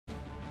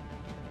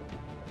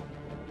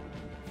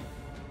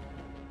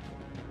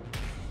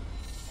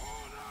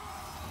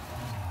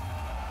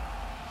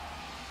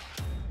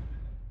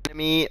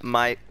me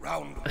my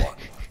Round one.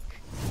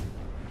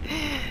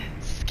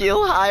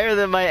 skill higher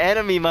than my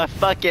enemy, my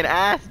fucking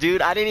ass,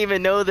 dude. I didn't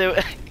even know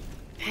that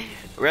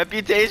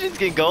reputations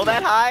can go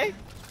that high.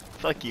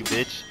 Fuck you,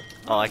 bitch.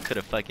 Oh, I could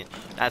have fucking.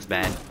 That's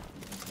bad.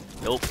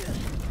 Nope.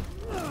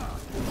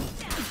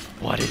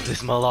 What is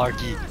this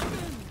malarkey?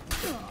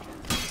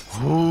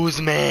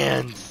 Whose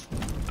man's?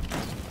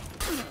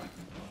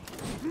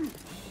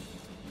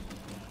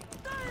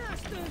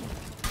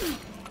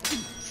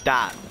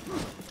 Stop.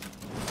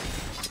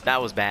 That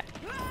was bad.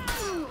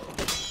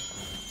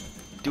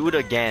 Do it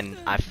again.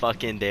 I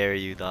fucking dare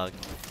you, dog.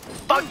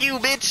 Fuck you,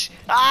 bitch!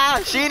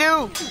 Ah, she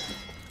knew!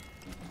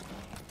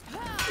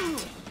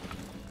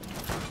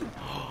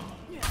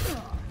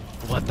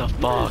 What the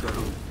fuck?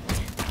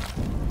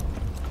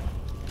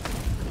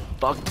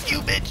 Fuck you,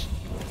 bitch!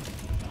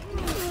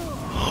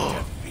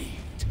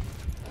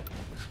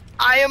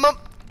 I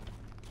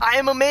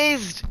am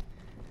amazed!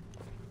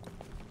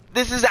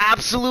 This is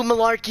absolute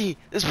malarkey.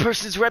 This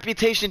person's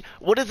reputation.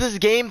 What does this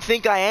game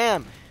think I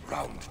am?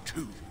 Round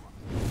two.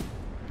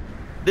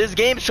 This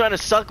game's trying to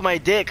suck my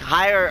dick.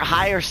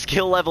 Higher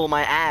skill level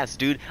my ass,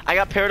 dude. I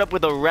got paired up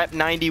with a Rep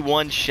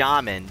 91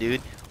 Shaman, dude.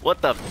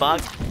 What the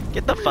fuck?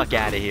 Get the fuck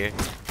out of here.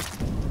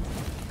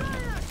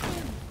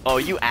 Oh,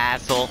 you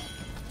asshole.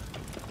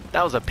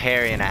 That was a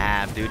parry and a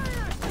half, dude.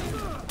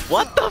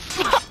 What the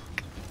fuck?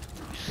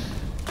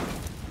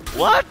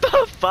 What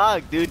the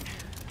fuck, dude?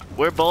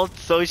 We're both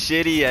so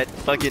shitty at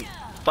fucking...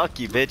 Fuck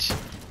you, bitch.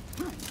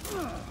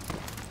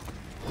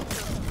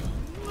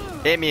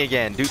 Hit me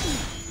again, dude.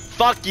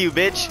 Fuck you,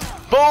 bitch.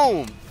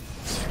 Boom.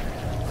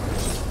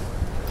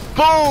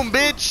 Boom,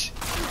 bitch.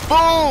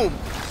 Boom.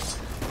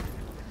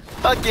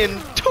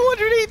 Fucking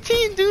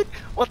 218, dude.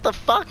 What the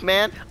fuck,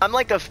 man? I'm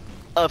like a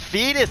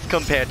fetus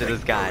compared to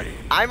this guy.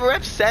 I'm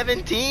Rep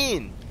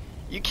 17.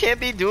 You can't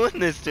be doing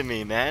this to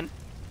me, man.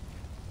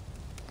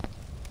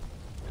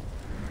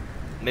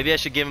 Maybe I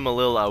should give him a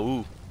little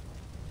awoo.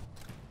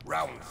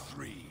 Round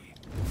three.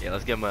 Yeah,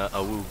 let's give him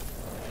a woo.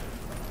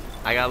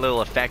 I got a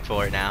little effect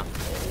for it now.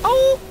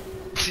 Oh!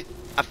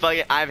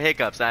 I have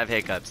hiccups. I have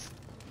hiccups.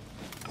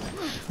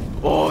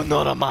 Oh,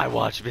 not on my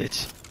watch,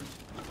 bitch.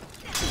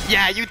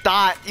 Yeah, you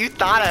thought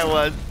I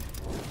was.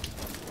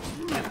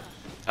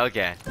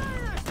 Okay.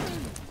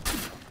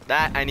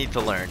 That I need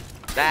to learn.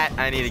 That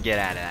I need to get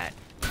out of that.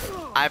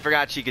 I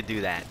forgot she could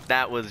do that.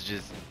 That was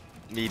just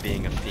me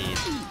being a fiend.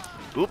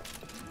 Oop.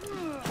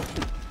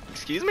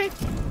 Excuse me?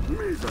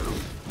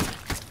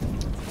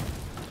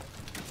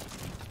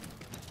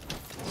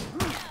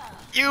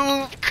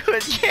 You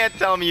can't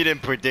tell me you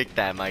didn't predict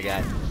that, my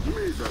guy.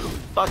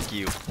 Fuck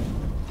you.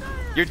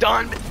 You're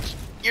done, bitch.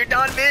 You're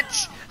done,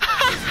 bitch.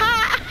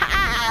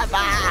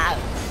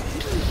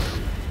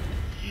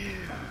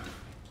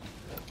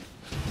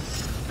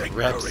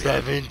 Rep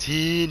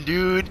 17,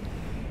 dude.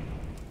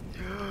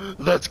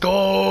 Let's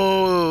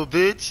go,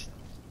 bitch.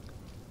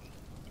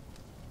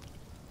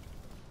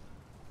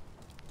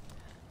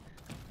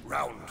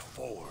 Round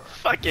four.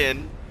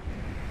 Fucking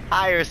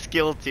higher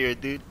skill tier,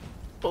 dude.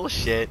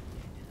 Bullshit.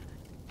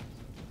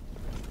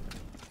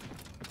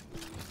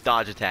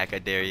 Dodge attack, I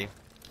dare you.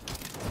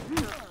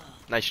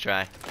 Nice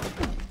try.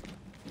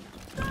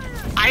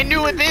 I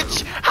knew it,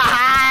 bitch!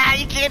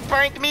 Haha! You can't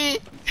prank me!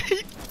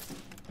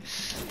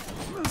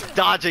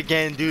 Dodge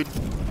again, dude.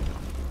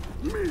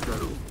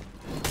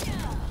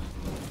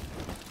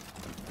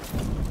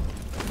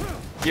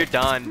 You're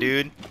done,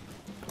 dude.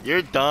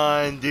 You're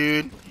done,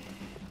 dude.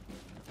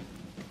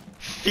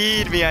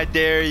 Feed me, I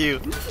dare you.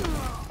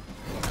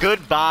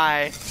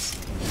 Goodbye.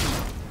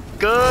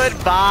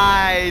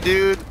 Goodbye,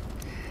 dude.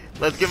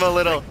 Let's give him a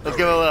little. Let's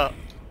give him a little.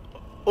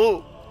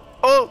 Oh.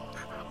 Oh.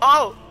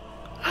 Oh.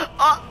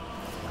 Oh.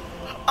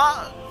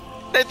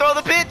 Oh. They throw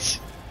the pitch.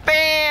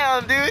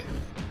 Bam, dude.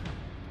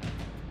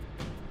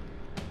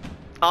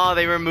 Oh,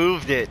 they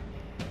removed it.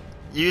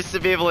 You used to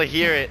be able to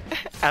hear it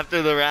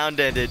after the round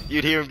ended.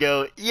 You'd hear him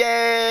go,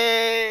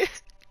 yay.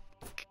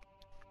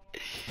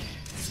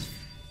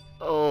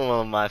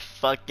 Oh my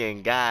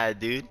fucking god,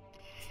 dude.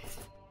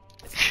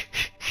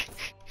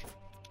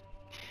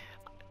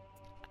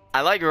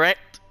 I like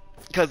ranked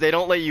because they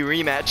don't let you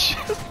rematch.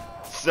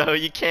 So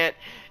you can't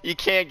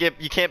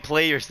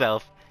play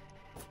yourself.